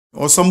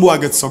Or some boy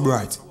get so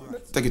bright.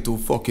 Take it too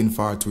fucking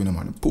far to him,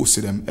 man.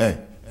 Pussy them, hey.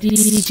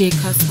 DJ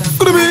Covah.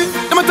 Could be,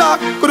 them a talk,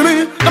 could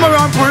be, them a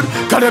ramp with.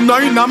 Cause them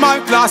not in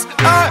my class,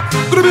 hey.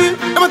 Could be,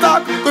 them a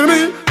talk, could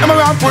be, them a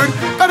ramp with.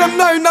 Cause them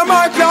not in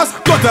my class.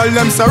 Go tell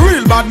them say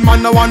real bad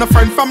man, I want a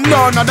friend from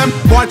none of them.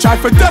 Boy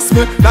try to test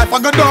me, life I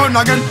go down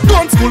again.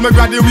 Gun school me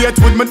graduate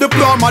with my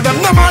diploma.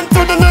 Them no man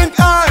to the link,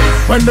 hey.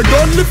 When the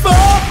gun lift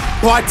up,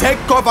 boy Tek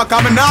Covah,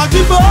 come and not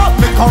give up.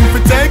 Me come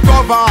for Tek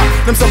Covah.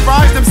 Them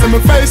surprised, them see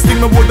me face,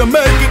 think me wouldn't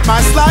make it. My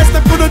slice,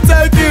 they couldn't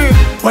take it.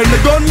 When the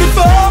gun lift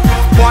up,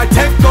 boy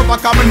Tek Covah,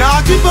 come and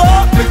not give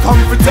up. Me come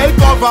for Tek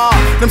Covah.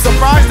 Them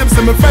surprised, them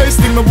see me face,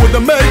 think me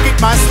wouldn't make it.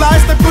 My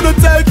slice, they couldn't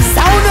take it.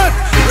 Sound it.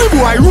 The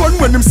boy run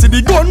when them see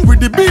the gun with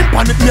the beam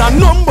pan it. Me a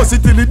numbers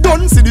it till it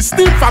done. See the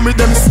steam from me,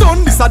 them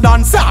stun. This a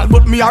dancehall,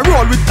 but me a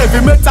roll with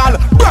heavy metal.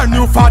 Brand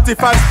new 45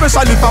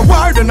 special. If a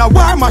war, then a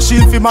war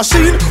machine for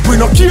machine. We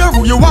no care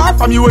who you are,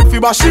 from you with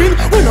the machine.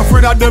 We no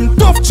afraid of them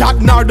tough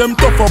chat, nor them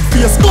tough up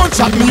face.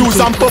 Gunshot me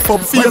use and puff up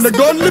face. When the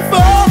gun lift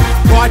up,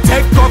 boy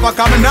Tek Covah,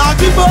 come and not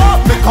give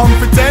up. Me come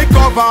for Tek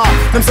Covah.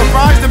 Them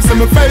surprised, them see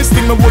me face,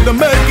 think me wouldn't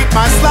make it.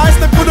 My slice,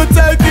 they couldn't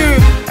take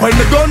it. When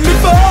the gun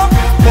lift up,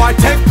 boy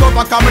Tek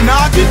Covah, come and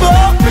not give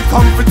up. Me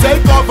come for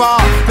Tek Covah.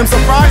 Them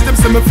surprised, them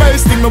see me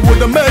face, think me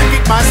wouldn't make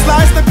it. My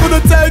slice, they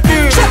couldn't take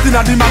it. Shot in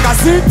the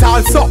magazine,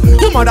 also.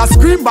 Your mother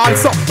scream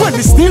balls up. When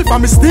they steal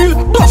from me steal,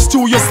 bust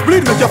through your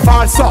split, make you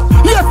false up.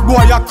 Left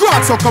boy a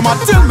crack, so come and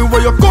tell me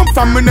where you come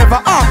from. Me never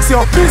ask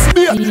you. This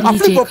beer, I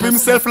flip up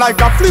himself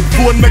like a flip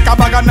phone. Make a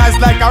bag of nice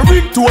like a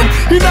ringtone.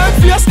 In her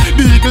face,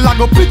 the eagle a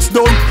go pitch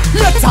down.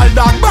 Metal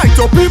dog bite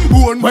up him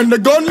bone. When the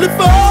gun lift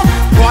up,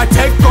 boy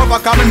Tek Covah,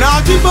 come and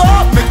not give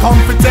up. Me come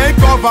for Tek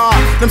Covah.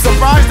 Them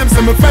surprised, them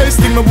see me face,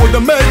 think me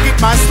wouldn't make it.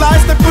 My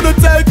slice, they couldn't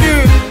take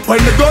it.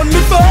 When the gun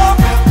lift up,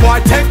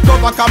 boy Tek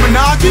Covah, come and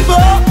not give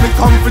up. Me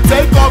come for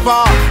Tek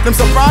Covah. Them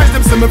surprised,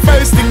 them see me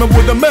face, think me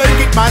wouldn't make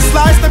it. My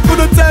slice, they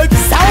couldn't take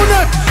it. Sound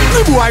it.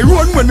 The boy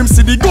run when them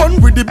see the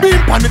gun with the beam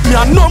pan it. Me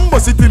a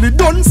numbers it till it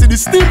done. See the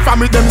steam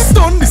from it, them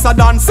stun. This a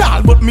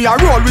dancehall, but me a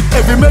roll with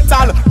heavy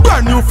metal.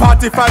 Brand new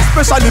 45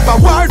 special. If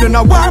a war, then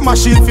a war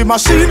machine for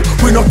machine.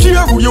 We no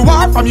care who you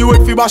are, from you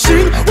with the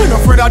machine. We no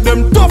afraid of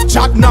them tough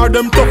chat, nor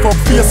them tough up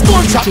face.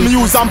 Gunshot me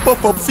use and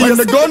puff up face. When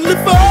the gun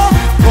lift up,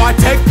 boy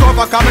Tek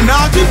Covah, come and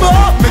not give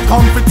up. Me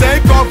come for Tek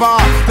Covah.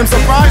 Them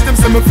surprised, them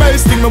see me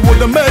face, think me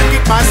wouldn't make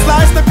it. My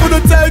slice, they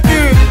couldn't take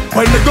it.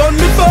 When the gun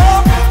lift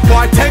up,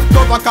 boy Tek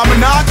Covah, come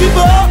and not give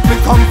up. Me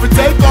come for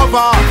Tek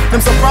Covah.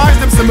 Them surprised,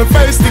 them see me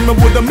face, think me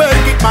wouldn't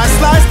make it. My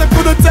slice, they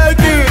couldn't take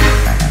it.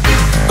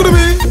 Could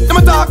be, them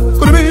a talk,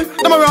 could be,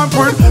 them a ramp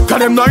with. Cause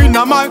them not in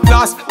my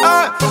class,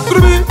 eh.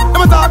 Could be,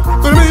 them a talk,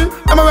 could be,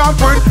 them a ramp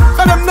with.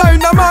 Cause them not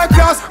in my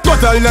class. Go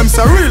tell them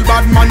say real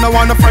bad man, I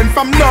want a friend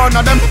from none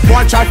of them.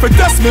 Boy try to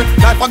test me,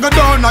 life I go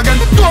down again.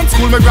 Gun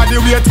school me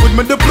graduate with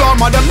my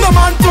diploma. Them no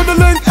man to the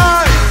link,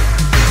 eh.